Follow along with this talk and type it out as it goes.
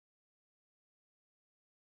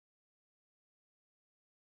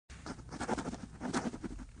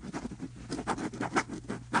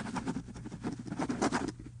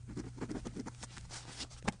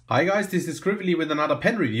Hi guys, this is Scribbly with another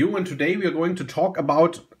pen review, and today we are going to talk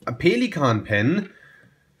about a Pelikan pen,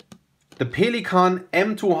 the Pelikan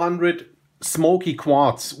M200 Smoky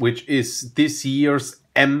Quartz, which is this year's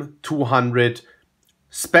M200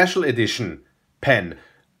 Special Edition pen.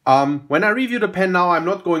 When I review the pen now, I'm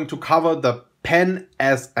not going to cover the pen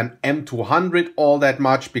as an M200 all that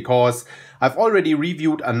much, because I've already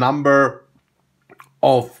reviewed a number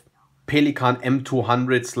of Pelikan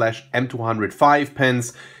M200 / M205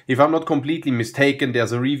 pens. If I'm not completely mistaken,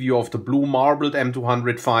 there's a review of the blue marbled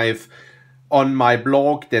M205 on my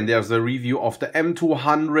blog. Then there's a review of the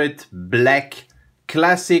M200 Black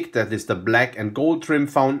Classic, that is the black and gold trim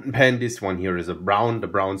fountain pen. This one here is a brown, the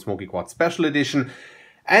brown Smoky Quartz Special Edition.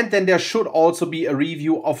 And then there should also be a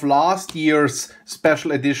review of last year's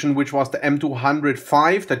Special Edition, which was the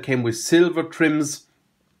M205 that came with silver trims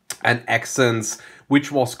and accents,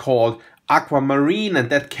 which was called Aquamarine, and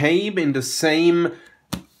that came in the same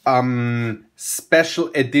special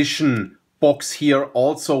edition box here,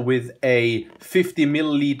 also with a 50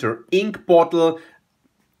 milliliter ink bottle.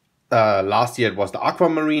 Last year it was the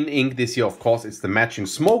Aquamarine ink. This year, of course, it's the matching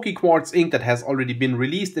Smoky Quartz ink that has already been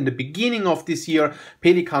released in the beginning of this year.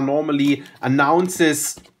 Pelikan normally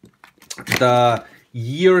announces the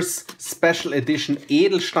year's special edition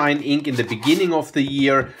Edelstein ink in the beginning of the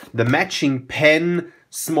year. The matching pen,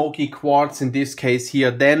 Smoky Quartz in this case here,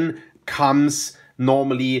 then comes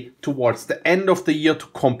normally towards the end of the year to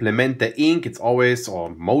complement the ink. It's always,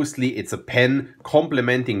 or mostly, it's a pen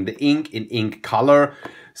complementing the ink in ink color.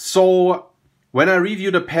 So when I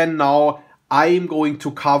review the pen now, I'm going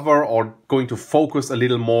to cover or going to focus a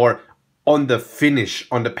little more on the finish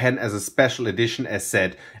on the pen as a special edition, as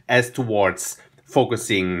said, as towards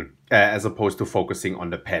focusing, as opposed to focusing on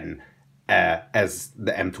the pen as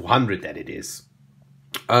the M200 that it is.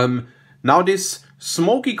 Now this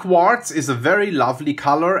Smoky Quartz is a very lovely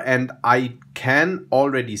color, and I can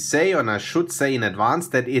already say, and I should say in advance,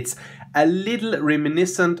 that it's a little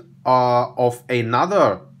reminiscent of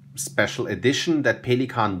another special edition that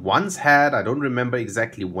Pelikan once had. I don't remember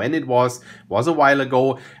exactly when it was a while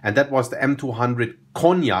ago, and that was the M200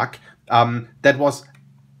 Cognac. That was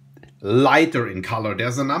lighter in color.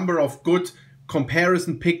 There's a number of good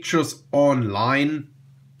comparison pictures online.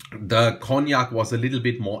 The Cognac was a little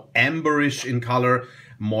bit more amberish in color,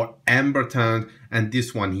 more amber toned, and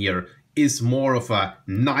this one here is more of a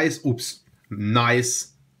nice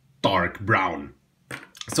dark brown.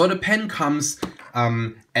 So the pen comes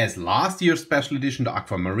as last year's special edition, the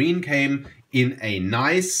Aquamarine, came in a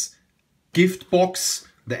nice gift box,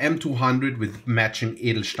 the M200 with matching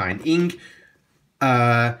Edelstein ink.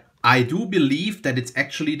 I do believe that it's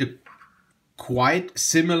actually the quite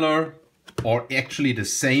similar, or actually the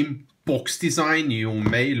same box design. You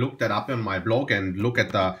may look that up on my blog and look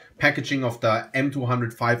at the packaging of the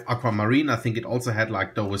M205 Aquamarine. I think it also had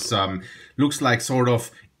like those, looks like sort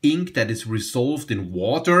of ink that is resolved in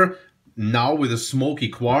water. Now with a Smoky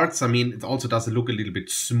Quartz, I mean, it also does look a little bit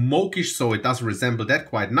smokish, so it does resemble that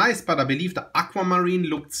quite nice. But I believe the Aquamarine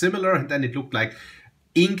looked similar, and then it looked like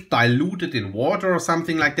ink diluted in water or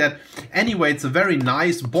something like that. Anyway, it's a very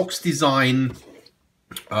nice box design.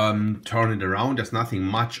 Turn it around, there's nothing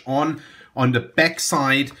much on. On the back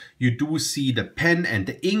side, you do see the pen and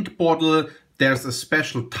the ink bottle. There's a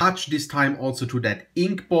special touch this time also to that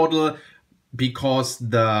ink bottle, because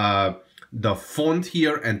the font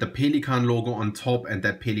here and the Pelikan logo on top and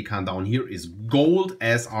that Pelikan down here is gold,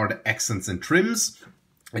 as are the accents and trims.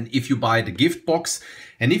 And if you buy the gift box,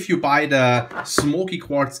 and if you buy the Smoky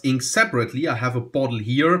Quartz ink separately, I have a bottle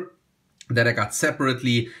here that I got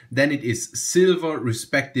separately, then it is silver,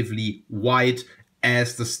 respectively white,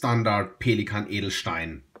 as the standard Pelikan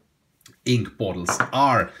Edelstein ink bottles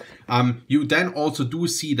are. You then also do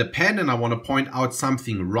see the pen, and I want to point out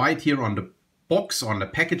something right here on the box, on the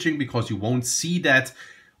packaging, because you won't see that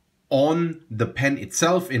on the pen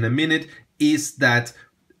itself in a minute, is that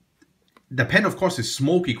the pen, of course, is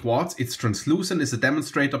Smoky Quartz. It's translucent, it's a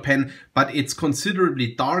demonstrator pen, but it's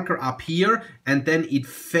considerably darker up here, and then it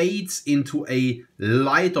fades into a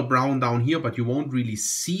lighter brown down here, but you won't really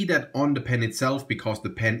see that on the pen itself because the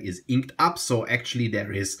pen is inked up. So actually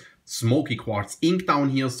there is Smoky Quartz ink down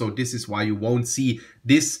here, so this is why you won't see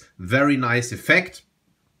this very nice effect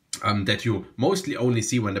that you mostly only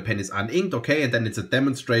see when the pen is uninked. Okay, and then it's a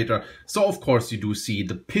demonstrator, so of course you do see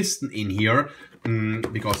the piston in here,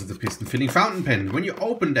 because it's a piston filling fountain pen. When you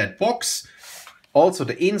open that box, also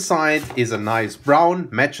the inside is a nice brown,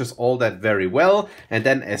 matches all that very well. And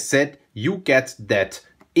then, as said, you get that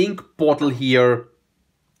ink bottle here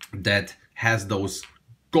that has those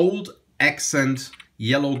gold accent,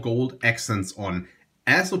 yellow gold accents on,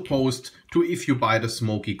 as opposed to if you buy the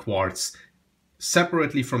Smoky Quartz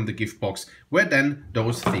separately from the gift box, where then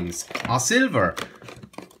those things are silver.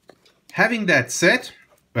 Having that said,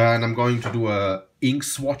 and I'm going to do a ink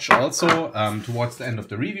swatch also towards the end of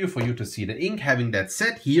the review for you to see the ink. Having that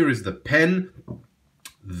said, here is the pen.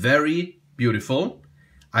 Very beautiful.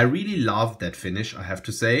 I really love that finish, I have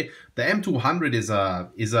to say. The M200 is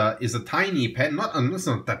a tiny pen. It's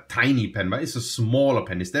not that tiny pen, but it's a smaller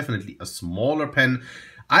pen. It's definitely a smaller pen.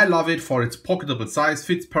 I love it for its pocketable size.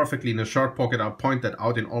 Fits perfectly in a shirt pocket. I'll point that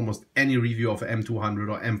out in almost any review of M200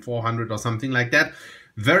 or M400 or something like that.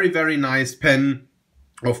 Very, very nice pen.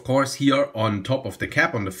 Of course, here on top of the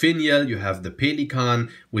cap, on the finial, you have the Pelikan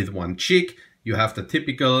with one chick. You have the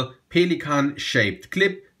typical Pelikan shaped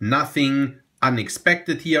clip. Nothing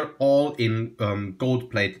unexpected here, all in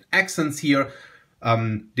gold plated accents here.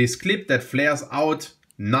 This clip that flares out,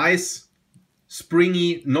 nice,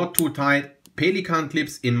 springy, not too tight. Pelikan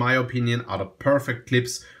clips, in my opinion, are the perfect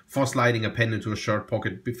clips for sliding a pen into a shirt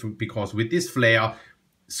pocket, because with this flare,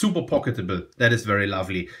 super pocketable. That is very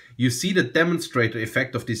lovely. You see the demonstrator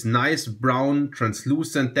effect of this nice brown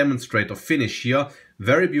translucent demonstrator finish here.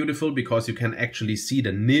 Very beautiful, because you can actually see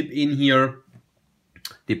the nib in here.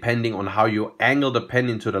 Depending on how you angle the pen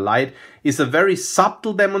into the light, is a very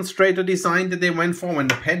subtle demonstrator design that they went for. When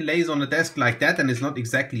the pen lays on the desk like that and is not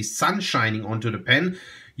exactly sun shining onto the pen,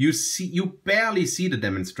 you barely see the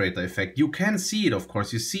demonstrator effect. You can see it, of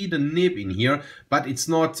course. You see the nib in here, but it's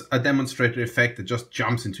not a demonstrator effect that just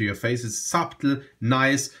jumps into your face. It's subtle,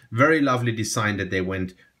 nice, very lovely design that they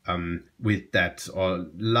went with that, or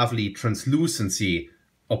lovely translucency,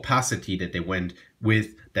 opacity that they went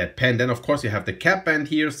with that pen. Then of course you have the cap band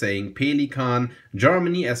here saying Pelikan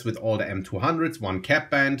Germany, as with all the M200s, one cap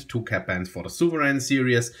band, two cap bands for the Sovereign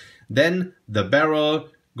series. Then the barrel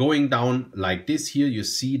going down like this here. You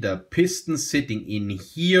see the piston sitting in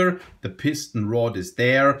here, the piston rod is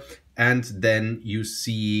there, and then you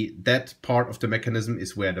see that part of the mechanism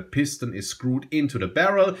is where the piston is screwed into the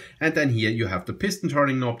barrel, and then here you have the piston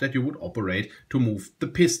turning knob that you would operate to move the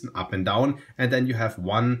piston up and down, and then you have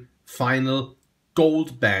one final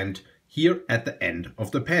gold band here at the end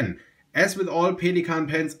of the pen. As with all Pelikan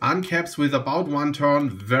pens, uncaps with about one turn,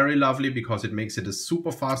 very lovely, because it makes it a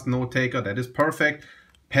super fast note taker. That is perfect.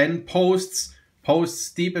 Pen posts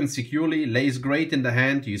deep and securely, lays great in the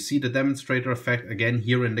hand. You see the demonstrator effect again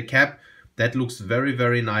here in the cap. That looks very,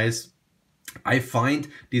 very nice. I find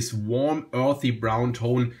this warm, earthy brown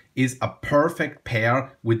tone is a perfect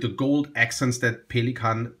pair with the gold accents that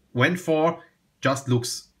Pelikan went for. Just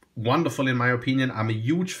looks wonderful in my opinion. I'm a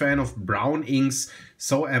huge fan of brown inks.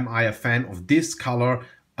 So am I a fan of this color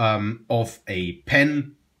of a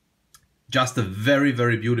pen. Just a very,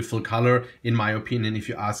 very beautiful color, in my opinion, if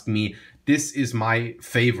you ask me. This is my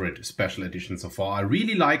favorite special edition so far. I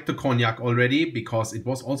really like the Cognac already, because it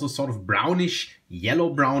was also sort of brownish,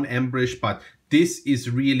 yellow-brown ambrish, but this is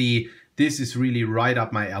really right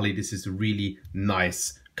up my alley. This is a really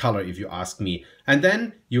nice color, if you ask me. And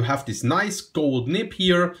then you have this nice gold nib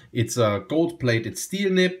here. It's a gold-plated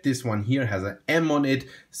steel nib. This one here has an M on it,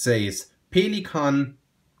 says Pelikan,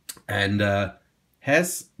 and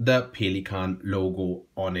has the Pelikan logo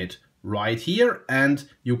on it right here. And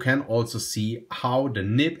you can also see how the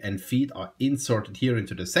nib and feet are inserted here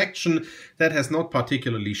into the section. That has not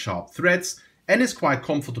particularly sharp threads and is quite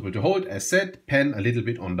comfortable to hold. As said, pen a little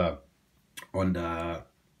bit on the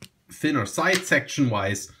thinner side section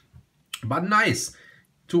wise, but nice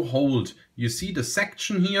to hold. You see the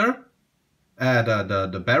section here,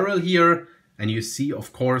 the barrel here, and you see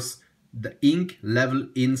of course the ink level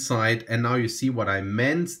inside. And now you see what I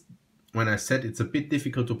meant when I said it's a bit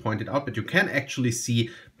difficult to point it out, but you can actually see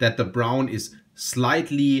that the brown is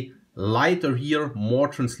slightly lighter here, more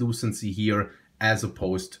translucency here, as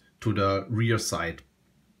opposed to the rear side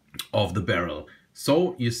of the barrel.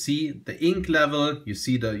 So you see the ink level, you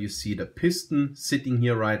see the piston sitting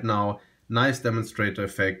here right now. Nice demonstrator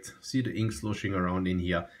effect. See the ink sloshing around in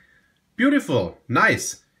here. Beautiful,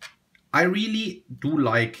 nice. I really do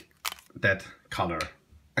like that color.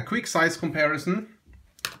 A quick size comparison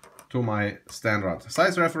to my standard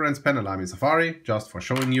size reference pen, Lamy Safari, just for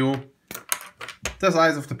showing you the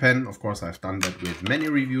size of the pen. Of course, I've done that with many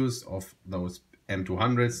reviews of those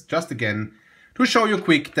M200s. Just again, to show you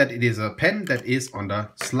quick that it is a pen that is on the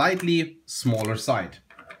slightly smaller side.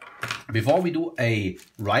 Before we do a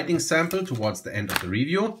writing sample towards the end of the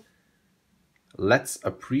review, let's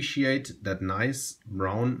appreciate that nice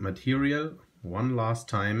brown material one last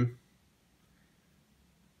time.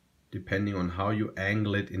 depending on how you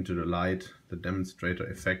angle it into the light, the demonstrator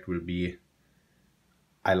effect will be,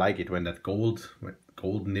 I like it when that gold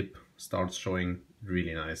nib starts showing.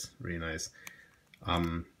 Really nice, really nice.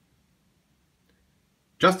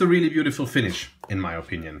 Just a really beautiful finish, in my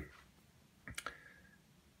opinion.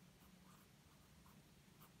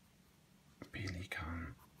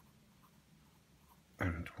 Pelikan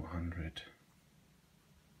M200.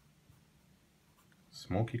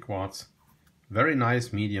 Smoky quartz. Very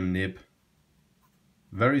nice medium nib.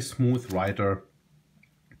 Very smooth writer.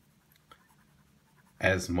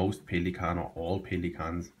 As most Pelikan or all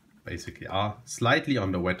Pelikans basically are. Slightly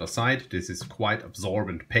on the wetter side. This is quite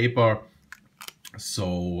absorbent paper.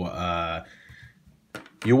 So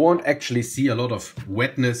you won't actually see a lot of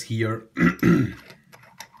wetness here.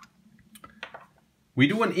 We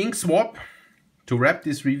do an ink swap to wrap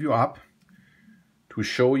this review up, to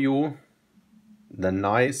show you the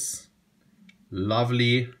nice,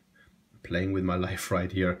 lovely, playing with my life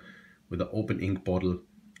right here with the open ink bottle,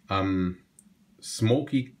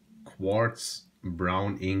 Smoky Quartz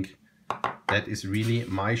brown ink. That is really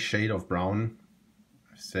my shade of brown.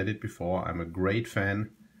 I've said it before, I'm a great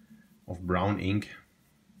fan of brown ink.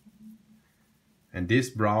 And this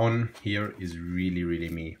brown here is really, really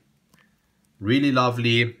me. Really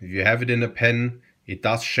lovely. If you have it in a pen, it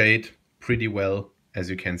does shade pretty well, as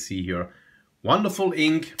you can see here. Wonderful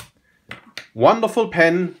ink, wonderful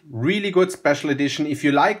pen, really good special edition. If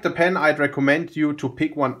you like the pen, I'd recommend you to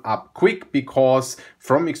pick one up quick, because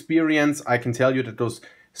from experience, I can tell you that those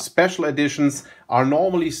special editions are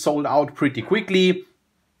normally sold out pretty quickly.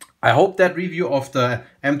 I hope that review of the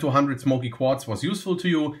M200 Smoky Quartz was useful to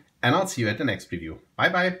you, and I'll see you at the next review. Bye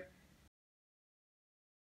bye.